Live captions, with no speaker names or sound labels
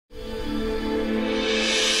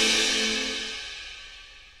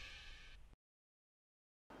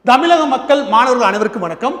தமிழக மக்கள் மாணவர்கள் அனைவருக்கும்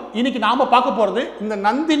வணக்கம். இன்னைக்கு நாம பார்க்க போறது இந்த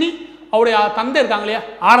நந்தினி அவருடைய தந்தை இருக்காங்க இல்லையா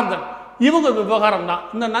ஆனந்தன், இவங்க விவகாரம் தான்.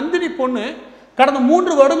 இந்த நந்தினி பொண்ணு கடந்த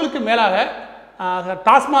 3 வருடங்களுக்கு மேலாக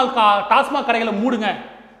டாஸ்மாக் கடைகளை மூடுங்க,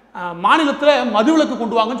 மாநிலத்தில் மதுவிலக்கு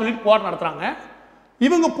கொண்டு வாங்கன்னு சொல்லிட்டு போராட்டம் நடத்துறாங்க.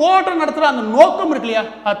 இவங்க போராட்டம் நடத்துகிற அந்த நோக்கம் இருக்கு இல்லையா,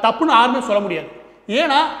 அது தப்புன்னு யாருமே சொல்ல முடியாது.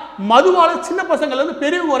 ஏன்னா மதுவால் சின்ன பசங்கள்லேருந்து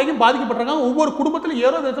பெரியவங்க வரைக்கும் பாதிக்கப்பட்டிருக்காங்க. ஒவ்வொரு குடும்பத்திலும்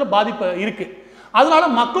ஏதோ விதத்தில் பாதிப்பு இருக்கு. அதனால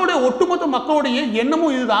மக்களுடைய ஒட்டுமொத்த மக்களுடைய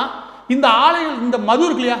எண்ணமும் இதுதான். இந்த ஆலைகள், இந்த மது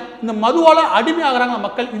இருக்கு இல்லையா, இந்த மதுவால அடிமையாகிறாங்க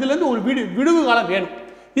மக்கள். இதுல இருந்து ஒரு விடுவு காலம் வேணும்.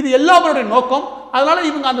 இது எல்லாருடைய நோக்கம். அதனால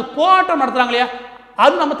இவங்க அந்த போராட்டம் நடத்துறாங்க இல்லையா,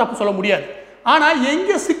 அது நம்ம தப்பு சொல்ல முடியாது. ஆனா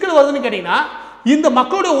எங்க சிக்கல் வருதுன்னு கேட்டீங்கன்னா, இந்த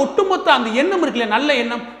மக்களுடைய ஒட்டுமொத்த அந்த எண்ணம் இருக்கு இல்லையா, நல்ல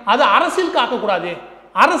எண்ணம், அதை அரசியலுக்கு ஆக்கக்கூடாது,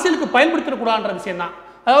 அரசியலுக்கு பயன்படுத்திடக்கூடாதுன்ற விஷயம் தான்.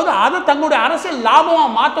 அதாவது அதை தங்களுடைய அரசியல் லாபமா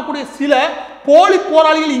மாற்றக்கூடிய சில போலி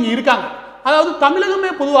போராளிகள் இங்க இருக்காங்க. அதாவது தமிழகமே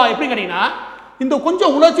பொதுவாக எப்படி கேட்டீங்கன்னா, இந்த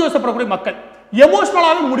கொஞ்சம் உணர்ச்சி வசப்படக்கூடிய மக்கள்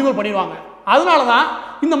எமோஷனலாகவே முடிவு பண்ணிடுவாங்க. அதனால தான்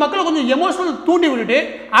இந்த மக்களை கொஞ்சம் எமோஷனல் தூண்டி விட்டுட்டு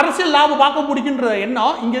அரசியல் லாபம் பார்க்க முடிக்கின்ற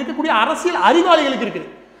எண்ணம் இங்கே இருக்கக்கூடிய அரசியல் அறிவாளிகளுக்கு இருக்குது.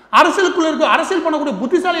 அரசியல் பண்ணக்கூடிய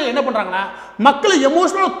புத்திசாலிகள் என்ன பண்ணுறாங்கன்னா, மக்களை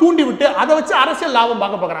எமோஷனலாக தூண்டி விட்டு அதை வச்சு அரசியல் லாபம்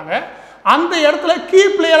பார்க்க பார்க்குறாங்க. அந்த இடத்துல கீ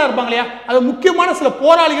பிளேயராக இருப்பாங்க இல்லையா, அது முக்கியமான சில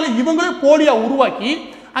போராளிகளை இவங்களே போலியாக உருவாக்கி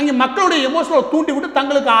அங்கே மக்களுடைய எமோஷனலை தூண்டி விட்டு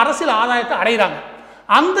தங்களுக்கு அரசியல் ஆதாயத்தை அடைகிறாங்க.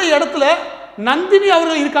 அந்த இடத்துல நந்தினி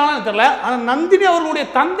அவர்கள் இருக்காங்கன்னு தெரியல. ஆனால் நந்தினி அவர்களுடைய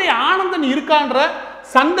தந்தை ஆனந்தன் இருக்கான்ற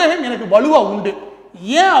சந்தேகம் எனக்கு வலுவாக உண்டு.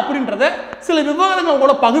 ஏன் அப்படின்றத சில விவரங்கள்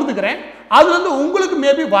கூட பகிர்ந்துக்கிறேன். அதுல இருந்து உங்களுக்கு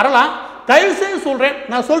மேபி வரலாம். தயவு செய்து சொல்றேன்,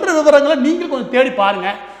 நான் சொல்ற விவரங்களை நீங்கள் கொஞ்சம் தேடி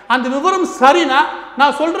பாருங்க. அந்த விவரம் சரினா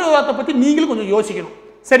நான் சொல்ற விவரத்தை பத்தி நீங்களும் கொஞ்சம் யோசிக்கணும்.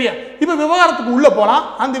 சரியா? இப்போ விவகாரத்துக்கு உள்ள போலாம்.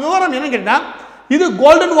 அந்த விவரம் என்னன்னு கேட்டீங்கன்னா, இது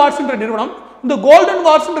கோல்டன் வாட்ஸ் என்ற நிறுவனம். இந்த கோல்டன்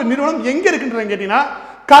வாட்ஸ் என்ற நிறுவனம் எங்க இருக்குன்றது கேட்டீங்கன்னா,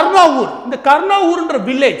 கர்ணாவூர். இந்த கர்ணாவூர்ன்ற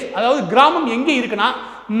வில்லேஜ், அதாவது கிராமம் எங்கே இருக்குன்னா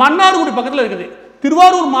மன்னார்குடி பக்கத்தில் இருக்குது.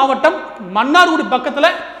 திருவாரூர் மாவட்டம் மன்னார்குடி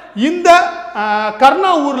பக்கத்தில் இந்த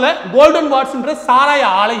கர்ணாவூர்ல கோல்டன் வாட்ஸ் என்ற சாராய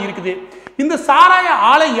ஆலை இருக்குது. இந்த சாராய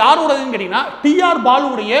ஆலை யாரோடதுன்னு கேட்டீங்கன்னா, TR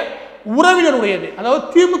பாலுடைய உறவினருடையது. அதாவது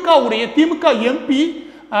திமுக எம்பி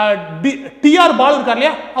TR பாலு இருக்கார்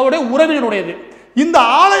இல்லையா, அவருடைய உறவினருடையது. இந்த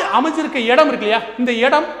ஆலை அமைச்சிருக்க இடம் இருக்கு இல்லையா,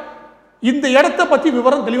 இந்த இடத்தை பத்தி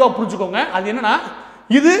விவரம் தெளிவாக புரிஞ்சுக்கோங்க. அது என்னன்னா,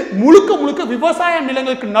 இது முழுக்க விவசாய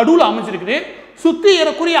நிலங்களுக்கு நடுவில் அமைஞ்சிருக்குது. சுத்தி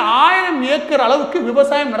ஏறக்குரிய 1000 ஏக்கர் அளவுக்கு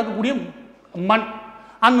விவசாயம் நடக்கக்கூடிய மண்.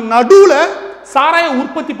 அந்த நடுவில் சாராய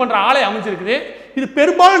உற்பத்தி பண்ற ஆலை அமைஞ்சிருக்குது. இது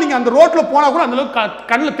பெரும்பாலும் நீங்க அந்த ரோட்ல போனா கூட அந்த அளவுக்கு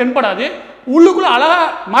கண்ணில் தென்படாது. உள்ளுக்குள்ள அழகா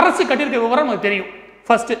மறைச்சு கட்டியிருக்க விவரம் நமக்கு தெரியும்.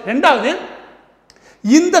 ஃபர்ஸ்ட். ரெண்டாவது,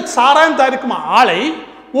 இந்த சாராயம் தயாரிக்கும் ஆலை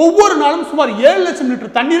ஒவ்வொரு நாளும் சுமார் 7 லட்சம்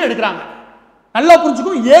லிட்டர் தண்ணீர் எடுக்கிறாங்க. நல்லா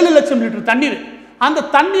புரிஞ்சுக்கும், 7 லட்சம் லிட்டர் தண்ணீர். அந்த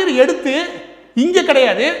தண்ணீர் எடுத்து இங்க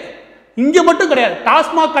கிடையாது, இங்க மட்டும் கிடையாது,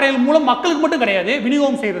 டாஸ்மாக் கடைகள் மூலம் மக்களுக்கு மட்டும் கிடையாது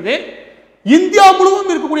விநியோகம் செய்யறது, இந்தியா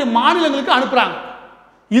முழுவதும் இருக்கக்கூடிய மாநிலங்களுக்கு அனுப்புறாங்க.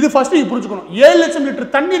 இது ஃபர்ஸ்ட் நீங்க புரிஞ்சுக்கணும். 7 லட்சம்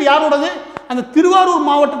லிட்டர் தண்ணீர் யாரோடது? அந்த திருவாரூர்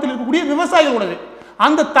மாவட்டத்தில் இருக்கக்கூடிய விவசாயிகளோடது.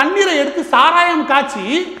 அந்த தண்ணீரை எடுத்து சாராயம் காய்ச்சி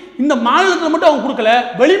இந்த மாநிலத்தில் மட்டும் அவங்க கொடுக்கல,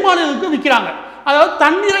 வெளி மாநிலங்களுக்கு விற்கிறாங்க. அதாவது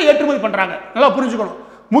தண்ணீரை ஏற்றுமதி பண்றாங்க. நல்லா புரிஞ்சுக்கணும்.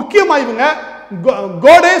 முக்கியமா இவங்க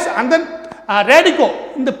கோடேஸ் அண்ட் ரேடிகோ,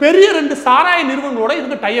 இந்த பெரிய 2 சாராய நிறுவனங்களோட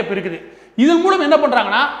இவங்க டைப் இருக்குது. இதன் மூலம் என்ன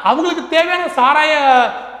பண்றாங்கன்னா, அவங்களுக்கு தேவையான சாராய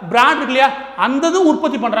பிராண்ட் இருக்கு இல்லையா, அந்த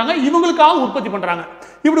உற்பத்தி பண்றாங்க, இவங்களுக்காக உற்பத்தி பண்றாங்க.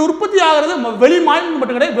 இப்படி உற்பத்தி ஆகிறது வெளி மாநிலம்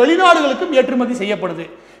மட்டும் கிடையாது, வெளிநாடுகளுக்கும் ஏற்றுமதி செய்யப்படுது.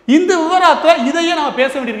 இந்த விவரத்தை இதையே நம்ம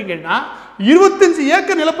பேச வேண்டியிருக்கு. கேட்டா 25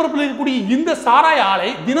 ஏக்கர் நிலப்பரப்பில் இருக்கக்கூடிய இந்த சாராய ஆலை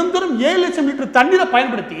தினந்தோறும் 7 லட்சம் லிட்டர் தண்ணீரை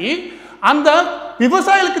பயன்படுத்தி அந்த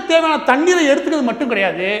விவசாயிகளுக்கு தேவையான தண்ணீரை எடுத்துக்கிறது மட்டும்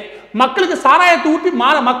கிடையாது, மக்களுக்கு சாராயத்தை ஊட்டி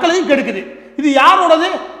மக்களையும் கெடுக்குது. இது யாரோடது?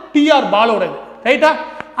 TR பாலோடது. ரைட்டா?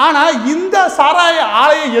 ஆனா இந்த சாராய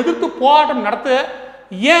ஆலையை எதிர்த்து போராட்டம் நடத்த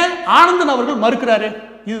ஏன் ஆனந்தன் அவர்கள் மறுக்கிறாரு?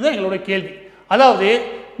 இதுதான் எங்களுடைய கேள்வி. அதாவது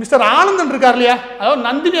மிஸ்டர் ஆனந்தன் இருக்கார் இல்லையா, அதாவது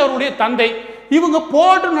நந்தினி அவருடைய தந்தை, இவங்க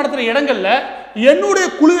போராட்டம் நடத்துற இடங்கள்ல என்னுடைய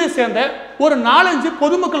குழுவை சேர்ந்த ஒரு 4-5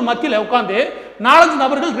 பொதுமக்கள் மத்தியில் உட்கார்ந்து 4-5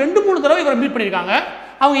 நபர்கள் 2-3 தடவை இவரை மீட் பண்ணியிருக்காங்க.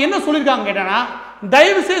 அவங்க என்ன சொல்லியிருக்காங்க கேட்டானா,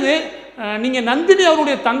 தயவு செய்து நீங்க நந்தினி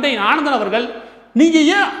அவருடைய தந்தை ஆனந்தன் அவர்கள், நீங்க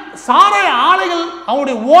ஏன் சாராய ஆலைகள்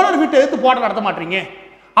அவருடைய ஓனர் வீட்டை எடுத்து போராட்டம் நடத்த மாட்டீங்க?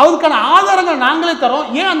 அதுக்கான ஆதாரங்கள் நாங்களே தரோம்,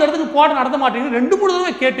 ஏன் அந்த இடத்துக்கு போராட்டம் நடத்த மாட்டீங்க? 2-3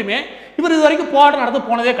 தடவை கேட்டுமே இவர் இது வரைக்கும் போராட்டம் நடத்த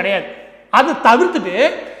போனதே கிடையாது. அதை தவிர்த்துட்டு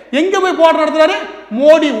எங்க போய் போராட்டம் நடத்துறாரு?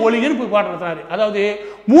 மோடி ஒழிகன்னு போய் போராட்டம் நடத்துறாரு. அதாவது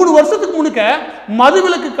 3 வருஷத்துக்கு முன்னுக்க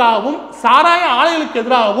மதுவிலக்குக்காகவும் சாராய ஆலைகளுக்கு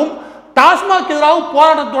எதிராகவும் டாஸ்மாக் எதிராகவும்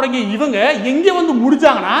போராட்டம் தொடங்கிய இவங்க எங்க வந்து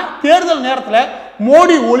முடிச்சாங்கன்னா, தேர்தல் நேரத்தில்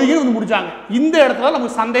மோடி ஒழிகன்னு வந்து முடிச்சாங்க. இந்த இடத்துல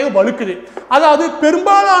நமக்கு சந்தேகம் வலுக்குது. அதாவது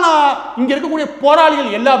பெரும்பாலான இங்க இருக்கக்கூடிய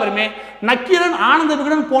போராளிகள் எல்லாருமே நக்கீரன், ஆனந்த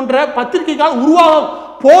விகடன் போன்ற பத்திரிகைக்கால்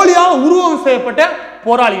போலியாக உருவகம் செய்யப்பட்ட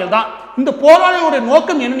போராளிகள் தான். இந்த போராளிகளுடைய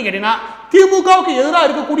நோக்கம் என்னன்னு கேட்டீங்கன்னா, திமுகவுக்கு எதிராக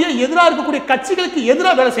இருக்கக்கூடிய கட்சிகளுக்கு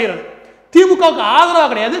எதிராக வேலை செய்யறது. திமுகவுக்கு ஆதரவாக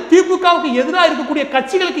கிடையாது, திமுகவுக்கு எதிராக இருக்கக்கூடிய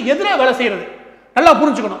கட்சிகளுக்கு எதிராக வேலை செய்யறது. நல்லா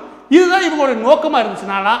புரிஞ்சுக்கணும். இதுதான் இவங்களுடைய நோக்கமா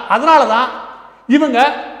இருந்துச்சுனால அதனாலதான் இவங்க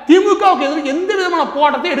திமுகவுக்கு எதிராக எந்த விதமான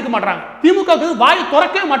போராட்டத்தையும் எடுக்க மாட்டாங்க. திமுகவுக்கு வாய்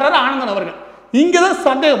திறக்கவே மாட்டாரு ஆனந்தன் அவர்கள். இங்கதான்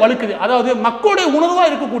சந்தேகம் வலுக்குது. அதாவது மக்களுடைய உணர்வா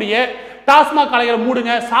இருக்கக்கூடிய டாஸ்மாக் ஆலைகளை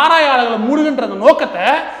மூடுங்க, சாராய ஆலைகளை மூடுங்கன்ற நோக்கத்தை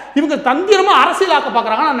இவங்க தந்திரமா அரசியலாக்க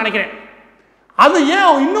பாக்குறாங்க நான் நினைக்கிறேன். அது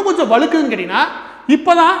ஏன் இன்னும் கொஞ்சம் வலுக்குதுன்னு கேட்டீங்கன்னா,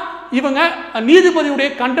 இப்பதான் இவங்க நீதிபதியுடைய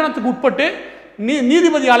கண்டனத்துக்கு உட்பட்டு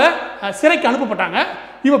நீதிபதியால சிறைக்கு அனுப்பப்பட்டாங்க.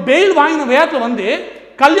 இவ பெயில் வாங்கின வேகத்தில் வந்து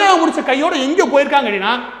கல்யாணம் முடிச்ச கையோட எங்க போயிருக்காங்க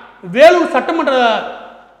அப்படின்னா, வேலூர் சட்டமன்ற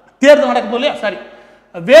தேர்தல் நடக்க போது இல்லையா, சாரி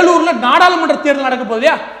வேலூர்ல நாடாளுமன்ற தேர்தல் நடக்க போது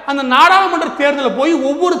இல்லையா, அந்த நாடாளுமன்ற தேர்தலில் போய்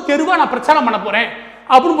ஒவ்வொரு தெருவா நான் பிரச்சாரம் பண்ண போறேன்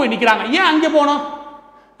அப்படின்னு போய் நிக்கிறாங்க. ஏன் அங்கே போனோம்?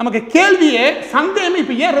 நமக்கு கேள்வியே சந்தேகமே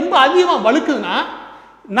இப்ப ஏன் ரொம்ப அதிகமா வலுக்குதுன்னா,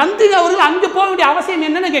 நந்தினி அவர்கள் அங்கே போக வேண்டிய அவசியம்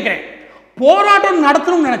என்னன்னு கேட்கிறேன். போராட்டம்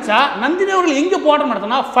நடத்தணும்னு நினைச்சா நந்தினி அவர்கள் எங்க போராட்டம்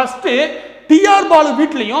நடத்தினா, ஃபர்ஸ்ட் டிஆர் பாலு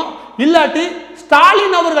வீட்லையும் இல்லாட்டி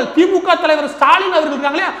ஸ்டாலின் அவர்கள், திமுக தலைவர் ஸ்டாலின் அவர்கள்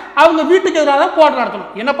இருக்காங்களே அவங்க வீட்டுக்கு எதிராக போராட்டம்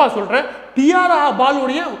நடத்தணும். என்னப்பா சொல்ற, டிஆர்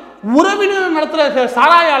பாலுடைய உறவினர் நடத்துற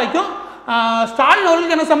சாராய ஆலைக்கும் ஸ்டாலின்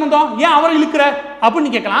அவர்களுக்கு என்ன சம்பந்தம், ஏன் அவரை இழுக்கிற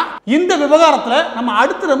அப்படின்னு கேட்கலாம். இந்த விவகாரத்துல நம்ம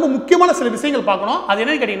அடுத்து ரொம்ப முக்கியமான சில விஷயங்கள் பார்க்கணும். அது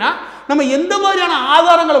என்னன்னு கேட்டீங்கன்னா, நம்ம எந்த மாதிரியான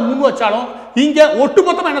ஆதாரங்களை முன் வச்சாலும் இங்க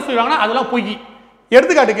ஒட்டுமொத்தமா என்ன சொல்றாங்கன்னா அதெல்லாம் பொய்.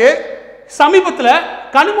 எடுத்துக்காட்டுக்கு சமீபத்தில்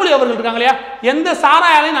கனிமொழி அவர்கள் இருக்காங்க இல்லையா, எந்த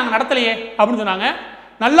சாராய ஆலையும் நாங்கள் நடத்தலையே அப்படின்னு சொன்னாங்க.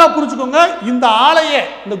 நல்லா புரிஞ்சுக்கோங்க, இந்த ஆலையை,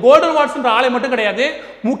 இந்த கோல்டன் வாட்ஸ் ஆலை மட்டும் கிடையாது,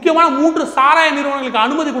 முக்கியமான 3 சாராய நிறுவனங்களுக்கு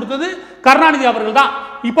அனுமதி கொடுத்தது கருணாநிதி அவர்கள் தான்.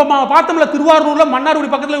 இப்போ பார்த்தோம்ல திருவாரூர்ல மன்னார்குடி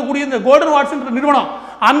பக்கத்தில் இருக்கக்கூடிய இந்த கோல்டன் வாட்ஸ் நிறுவனம்,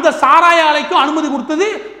 அந்த சாராய ஆலைக்கும் அனுமதி கொடுத்தது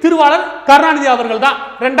திருவாளர் கருணாநிதி அவர்கள் தான்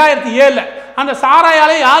 2007. அந்த சாராய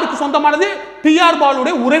ஆலை யாருக்கு சொந்தமானது? டிஆர்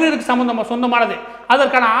பாலுடைய உறவினருக்கு சொந்தமானது.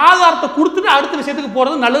 அதற்கான ஆதாரத்தை கொடுத்துட்டு அடுத்த விஷயத்துக்கு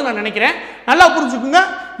போறது நல்லது நான் நினைக்கிறேன். நல்லா புரிஞ்சுக்குங்க,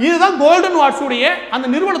 இதுதான் கோல்டன் வாட்ஸ் உடைய அந்த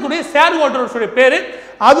நிறுவனத்துடைய ஷேர் ஹோல்டர்ஸ் பேரு.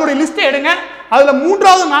 அதோட லிஸ்ட் எடுங்க. அதுல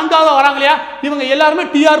 3வது 4வது வராங்க இல்லையா, இவங்க எல்லாருமே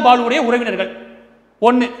டிஆர் பாலுடைய உறவினர்கள்.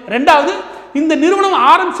 ஒன்னு. ரெண்டாவது, இந்த நிறுவனம்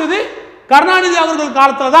ஆரம்பிச்சது கருணாநிதி அவர்கள்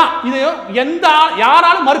காலத்துல தான். இதை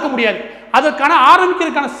யாராலும் மறுக்க முடியாது. அதற்கான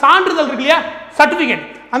ஆரம்பிக்கிறதுக்கான சான்றிதழ் இருக்கு இல்லையா, சர்டிபிகேட்,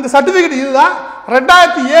 அந்த சர்டிபிகேட் இதுதான்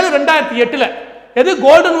 2007 2008. எது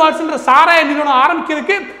கோல்டன் வாட்ஸ் சாராய நிறுவனம்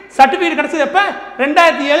ஆரம்பிக்கிறதுக்கு சர்டிபிகேட் கிடைச்சது எப்ப?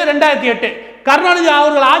 2007 2008. கருணாநிதி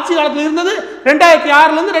அவர்கள் ஆட்சி காலத்தில் இருந்தது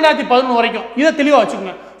 2006 இருந்து 2011 வரைக்கும். இதை தெளிவா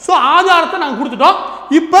வச்சுக்கோங்க. சோ ஆதாரத்தை நாங்க கொடுத்துட்டோம்.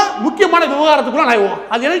 இப்ப முக்கியமான விவகாரத்துக்குள்ள நுழைவோம்.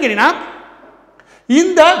 அது என்ன கேட்டீங்கன்னா,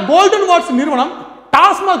 இந்த கோல்டன் வாட்ஸ் நிறுவனம்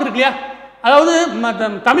டாஸ்மாக் இருக்கு இல்லையா, அதாவது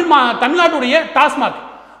தமிழ்நாட்டுடைய டாஸ்மாக்,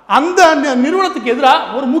 அந்த நிறுவனத்துக்கு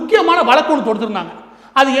எதிராக ஒரு முக்கியமான வழக்கு ஒன்று தொடுத்திருந்தாங்க.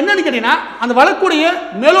 அது என்னன்னு கேட்டீங்கன்னா, அந்த வழக்குடைய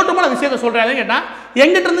மேலோட்டமான விஷயத்தை சொல்றேன். கேட்டா,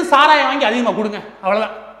 எங்கிட்ட இருந்து சாராயம் வாங்கி அதிகமாக கொடுங்க,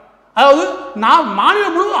 அவ்வளவுதான். அதாவது நான்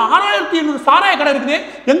மாநிலம் முழுவதும் 6800 சாராய கடை இருக்குது,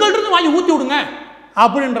 எங்கள்கிட்ட இருந்து வாங்கி ஊற்றி விடுங்க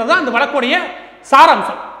அப்படின்றத அந்த வழக்குடைய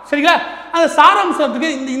சாராம்சம். சரிங்களா? அந்த சாராம்சத்துக்கு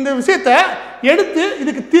இந்த விஷயத்தை எடுத்து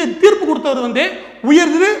இதுக்கு தீர்ப்பு கொடுத்தவர் வந்து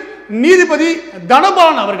உயர்திரு நீதிபதி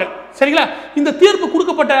தனபாலன் அவர்கள். சரிங்களா? இந்த தீர்ப்பு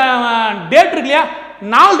கொடுக்கப்பட்ட டேட் இருக்கு இல்லையா,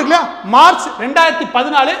 நாள் இருக்கு இல்லையா, மார்ச்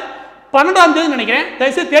 2014 12ஆம் தேதி நினைக்கிறேன்.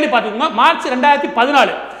 தயவுசெய்து தேடி பார்த்துக்கோங்க, மார்ச்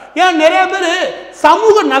 2014. ஏன் நிறைய பேர்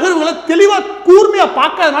சமூக நகர்வுகளை தெளிவா கூர்மையா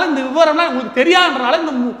பார்க்காதனால இந்த விவரம்லாம் உங்களுக்கு தெரியாதனால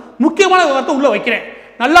இந்த முக்கியமான விவரத்தை உள்ள வைக்கிறேன்.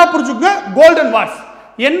 நல்லா புரிஞ்சுக்கோங்க. கோல்டன் வாட்ஸ்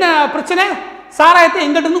என்ன பிரச்சனை, சாராயத்தை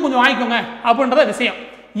எங்கிட்ட இருந்து கொஞ்சம் வாங்கிக்கோங்க அப்படின்றத விஷயம்.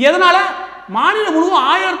 எதனால மாநிலம் முழுவதும்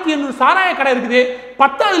 1800 சாராய கடை இருக்குது,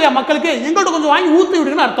 10வது இல்லையா மக்களுக்கு, எங்கள்கிட்ட கொஞ்சம் வாங்கி ஊற்றி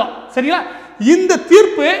விடுங்கன்னு அர்த்தம். சரிங்களா? இந்த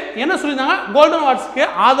தீர்ப்பு என்ன சொல்லியிருந்தாங்க, கோல்டன் வாட்ஸ்க்கு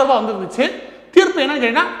ஆதரவாக வந்துருந்துச்சு. தீர்ப்பு என்னன்னு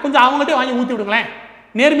கேட்டீங்கன்னா, கொஞ்சம் அவங்கள்ட்ட வாங்கி ஊற்றி விடுங்களேன்,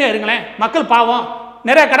 நேர்மையா இருங்களேன், மக்கள் பாவம்,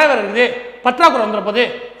 நிறைய கடை வேற இருக்குது, பற்றாக்குறை வந்துட போகுது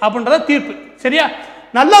அப்படின்றத தீர்ப்பு. சரியா?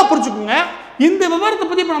 நல்லா புரிஞ்சுக்கோங்க. இந்த விவகாரத்தை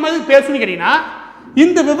பத்தி இப்ப நம்ம எதுக்கு பேசணும்னு கேட்டீங்கன்னா,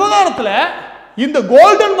 இந்த விவகாரத்துல இந்த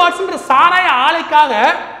கோல்டன் வாட்ஸ் சாராய ஆலைக்காக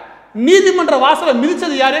நீதிமன்ற வாசலை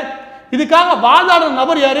மிதிச்சது யாரு, இதுக்காக வாதாடுற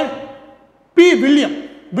நபர் யாரு? B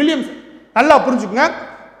Williams. நல்லா புரிஞ்சுக்கோங்க.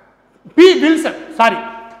 P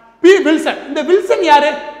Wilson. இந்த வில்சன்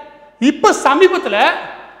யாரு? இப்ப சமீபத்தில்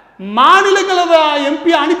மாநிலங்களவை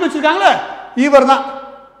எம்பி அனுப்பி வச்சிருக்காங்களே, இவர் தான்.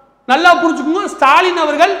 நல்லா புரிஞ்சுக்கோங்க. ஸ்டாலின்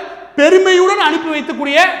அவர்கள் பெருமையுடன் அனுப்பி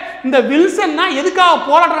வைக்கக்கூடிய இந்த வில்சன் தான் எதுக்காக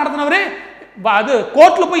போராட்டம் நடத்தினவரு, அது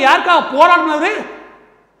கோர்ட்ல போய் யாருக்காக போராடினவரு,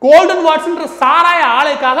 கோல்டன் வாட்ஸ் சாராய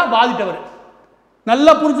ஆலைக்காக வாதிட்டவர்.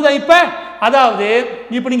 நல்லா புரிஞ்சுதா? இப்ப அதாவது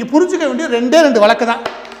இப்ப நீங்க புரிஞ்சுக்க வேண்டிய 2 வழக்கு தான்.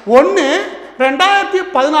 ஒன்னு,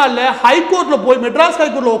 2014 ஹைகோர்ட்ல போய் மெட்ராஸ்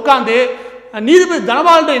ஹைகோர்ட்ல உட்கார்ந்து நீதிபதி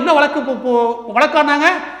தனபாலன் என்ன வழக்காடினாங்க,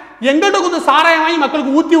 எங்கிட்ட கொஞ்சம் சாராயம் வாங்கி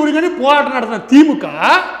மக்களுக்கு ஊத்தி விடுங்கன்னு போராட்டம் நடத்தின திமுக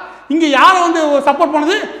இங்க யாரை வந்து சப்போர்ட்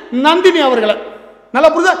பண்ணது, நந்தினி அவர்களை. நல்லா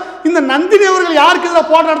புரியுதா? இந்த நந்தினி அவர்கள் யாருக்கு எதிராக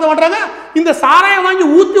போராட்டம் நடத்த மாட்டாங்க, இந்த சாராயம் வாங்கி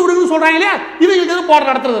ஊத்தி விடுங்கன்னு சொல்றாங்க இல்லையா, இவங்களுக்கு எதுவும்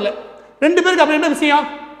போராட்டம் நடத்துறது இல்லை. ரெண்டு பேருக்கு அப்படி என்ன விஷயம்?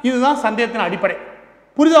 இதுதான் சந்தேகத்தின் அடிப்படை.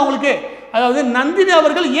 புரியுதா உங்களுக்கு? அதாவது நந்தினி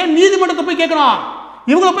அவர்கள் ஏன் நீதிமன்றத்தை போய் கேட்கணும்?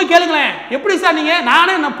 இவங்களை போய் கேளுங்களேன். எப்படி சார் நீங்க,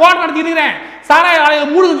 நான் போராட்டம் நடத்தி இருக்கிறேன் சாராய ஆலையை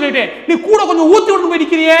மூடுன்னு சொல்லிட்டு, நீ கூட கொஞ்சம் ஊத்தி விட்டு போய்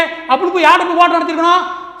நிற்கிறியே அப்படின்னு போய் யார்கிட்ட போய் போராட்டம் நடத்திருக்கணும்?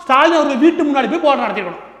 ஸ்டாலின் அவர்கள் வீட்டு முன்னாடி போய் போராட்டம்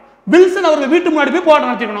நடத்திருக்கணும். வில்சன் அவர்கள் வீட்டு முன்னாடி போய்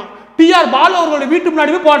போராட்டம் நடத்திருக்கணும். TR பாலு அவர்களுடைய வீட்டு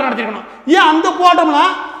முன்னாடி போய் போராட்டம் நடத்திருக்கணும். ஏன் அந்த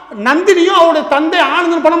போராட்டம்லாம் நந்தினியும் அவருடைய தந்தை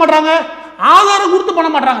ஆனந்தன் பண்ண மாட்டாங்க? ஆதாரம் கொடுத்து பண்ண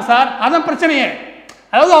மாட்டாங்க சார். அதான் பிரச்சனையே.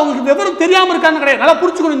 அதாவது அவங்களுக்கு விவரம் தெரியாம இருக்கான்னு கிடையாது. நல்லா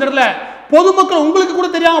புரிச்சுக்கணும். இந்த இடத்துல பொதுமக்கள் உங்களுக்கு கூட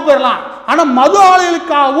தெரியாம போயிடலாம். ஆனா மது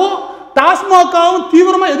ஆலைகளுக்காகவும் டாஸ்மாகவும்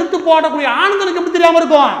தீவிரமா எதிர்த்து போராடக்கூடிய ஆனந்தனுக்கு எப்படி தெரியாம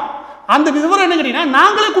இருக்கும்? அந்த விவரம் என்ன கேட்டீங்கன்னா,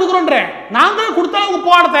 நாங்களே கொடுக்குறோன்றேன். நாங்களே கொடுத்தாலும் அவங்க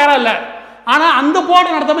போராட தயாரா இல்லை. ஆனா அந்த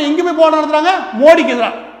போராட்டம் நடத்தாம எங்க போய் போராட்டம் நடத்துறாங்க? மோடிக்கு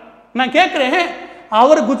எதிராக. நான் கேட்கிறேன்,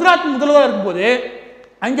 அவர் குஜராத் முதல்வராக இருக்கும்போது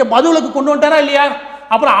அங்கே மதுவிலக்கு கொண்டு வந்துட்டாரா இல்லையா?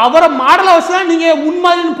 அப்புறம் அவரை மாடலை வச்சுதான் நீங்க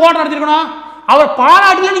முன்மாதிரி போராட்டம் நடத்திருக்கணும். அவர்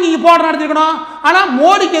பாராட்டுல நீங்க இங்க போராட்டம் நடத்திருக்கணும். ஆனா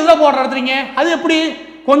மோடிக்கு எதிராக போராட்டம் நடத்துறீங்க. அது எப்படி?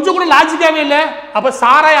 கொஞ்சம் கூட லாஜிக்காவே இல்லை. அப்ப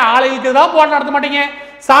சாராய ஆலைகளுக்கு எதிராக போராட்டம் நடத்த மாட்டீங்க,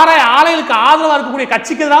 சாராய ஆலைகளுக்கு ஆதரவாக இருக்கக்கூடிய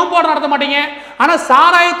கட்சிக்கு எதிராக போராட்டம் நடத்த மாட்டீங்க. ஆனா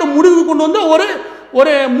சாராயத்தை முடிவு கொண்டு வந்து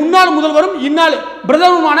ஒரு முன்னாள் முதல்வரும் இந்நாள்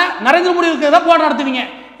பிரதமருமான நரேந்திர மோடிக்கு எதிராக போராட்டம் நடத்துவீங்க.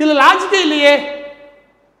 இதுல லாஜிக்கே இல்லையே.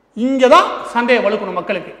 இங்கதான் சந்தேகம் வலுக்கணும்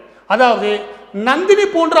மக்களுக்கு. அதாவது நந்தினி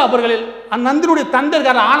போன்ற அவர்களில் நந்தினுடைய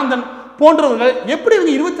தந்தைக்கார ஆனந்தன் போன்றவர்கள் எப்படி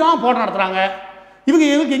இவங்க 24 போராட்டம் நடத்துறாங்க?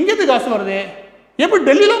 இவங்களுக்கு எங்கேருந்து காசு வருது? எப்படி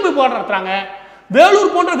டெல்லியில போய் போராட்டம் நடத்துறாங்க?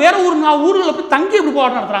 வேலூர் போன்ற வேற ஊர்களில் போய் தங்கி எப்படி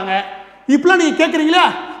போராட்டம் நடத்துறாங்க? இப்பெல்லாம் நீங்க கேட்குறீங்களா?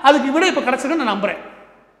 அதுக்கு விட இப்ப கிடைச்சிருக்குன்னு நான் நம்புறேன்.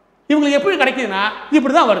 இவங்களுக்கு எப்படி கிடைக்குதுன்னா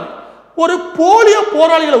இப்படிதான் வருது. ஒரு போலியோ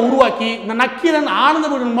போராளிகளை உருவாக்கி இந்த நக்கீரன்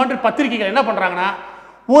ஆனந்தன் போன்ற பத்திரிகைகள் என்ன பண்றாங்கன்னா,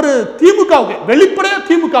 ஒரு திமுகவுக்கு வெளிப்படையா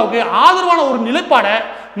திமுகவுக்கு ஆதரவான ஒரு நிலைப்பாடை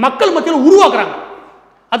மக்கள் மத்தியில் உருவாக்குறாங்க.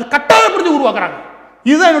 அது கட்டாயப்படுத்தி உருவாக்குறாங்க.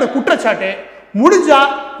 இதுதான் என்னோட குற்றச்சாட்டு. முடிஞ்சா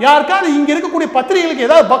யாருக்காவது இங்க இருக்கக்கூடிய பத்திரிகைகளுக்கு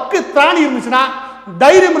ஏதாவது பக்கு திராணி இருந்துச்சுன்னா,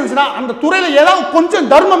 தைரியம் இருந்துச்சுன்னா, அந்த துறையில ஏதாவது கொஞ்சம்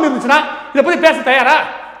தர்மம் இருந்துச்சுன்னா இதை பத்தி பேச தயாரா?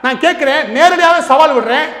 நான் கேட்கிறேன், நேரடியாக சவால்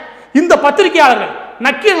விடுறேன். இந்த பத்திரிகையாளர்கள்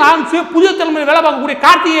நக்கீரன் ஆரம்பிச்சு புதிய தலைமுறை வேலை பார்க்கக்கூடிய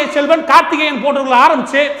கார்த்திகேயன் போன்றவர்களை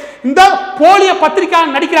ஆரம்பிச்சு இந்த போலிய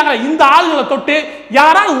பத்திரிகையாளர் நடிக்கிறாங்க. இந்த ஆளுகளை தொட்டு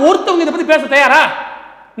யாராவது ஒருத்தவங்க இதை பத்தி பேச தயாரா?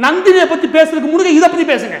 நந்தினியை பத்தி பேசுறதுக்கு முன்னாடி இதை பத்தி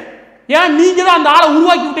பேசுங்க. ஏன் நீங்க தான் அந்த ஆளை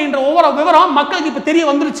உருவாக்கி விட்டீங்கன்ற ஒவ்வொரு விவரம் மக்களுக்கு இப்ப தெரிய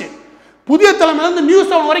வந்துருச்சு. புதிய தலைமையிலிருந்து நியூஸ்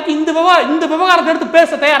செவன் வரைக்கும் இந்த விவகாரத்தை எடுத்து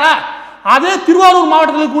பேச தயாரா? அதே திருவாரூர்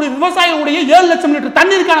மாவட்டத்தில் கூடிய விவசாயிகளுடைய 7 லட்சம் லிட்டர்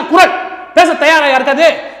தண்ணீருக்கான குரல் பேச தயாரா?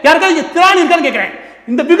 யாருக்காவது இங்க திராணி இருக்கான்னு கேட்கிறேன்.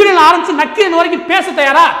 இந்த விகடன் ஆரம்பிச்சு நக்கீரன் வரைக்கும் பேச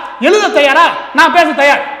தயாரா? எழுத தயாரா? நான் பேச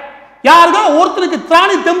தயார். யாருக்கா ஒருத்தருக்கு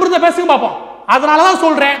திராணி தெம்புறத பேசுங்க பார்ப்போம். அதனாலதான்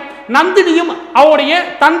சொல்றேன், நந்தினியும் அவருடைய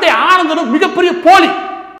தந்தை ஆனந்தனும் மிகப்பெரிய போலி.